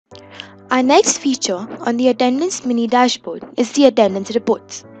Our next feature on the attendance mini dashboard is the attendance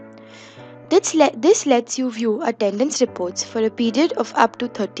reports. This lets you view attendance reports for a period of up to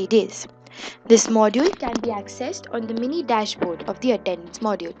 30 days. This module can be accessed on the mini dashboard of the attendance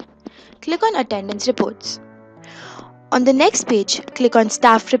module. Click on Attendance Reports. On the next page, click on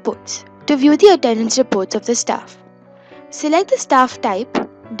Staff Reports to view the attendance reports of the staff. Select the staff type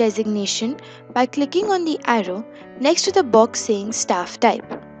designation by clicking on the arrow next to the box saying Staff Type,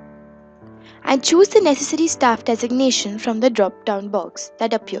 and choose the necessary staff designation from the drop-down box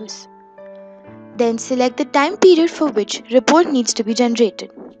that appears. Then select the time period for which report needs to be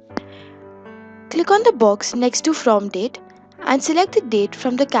generated. Click on the box next to From Date and select the date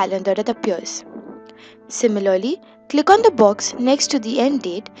from the calendar that appears. Similarly, click on the box next to the End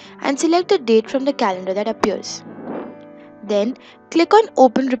Date and select the date from the calendar that appears. Then click on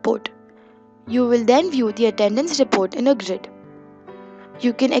Open Report. You will then view the attendance report in a grid.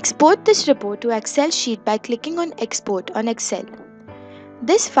 You can export this report to Excel sheet by clicking on Export on Excel.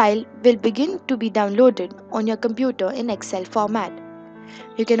 This file will begin to be downloaded on your computer in Excel format.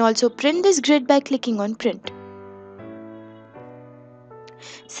 You can also print this grid by clicking on Print.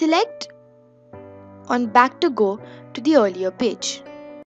 Select on Back to go to the earlier page.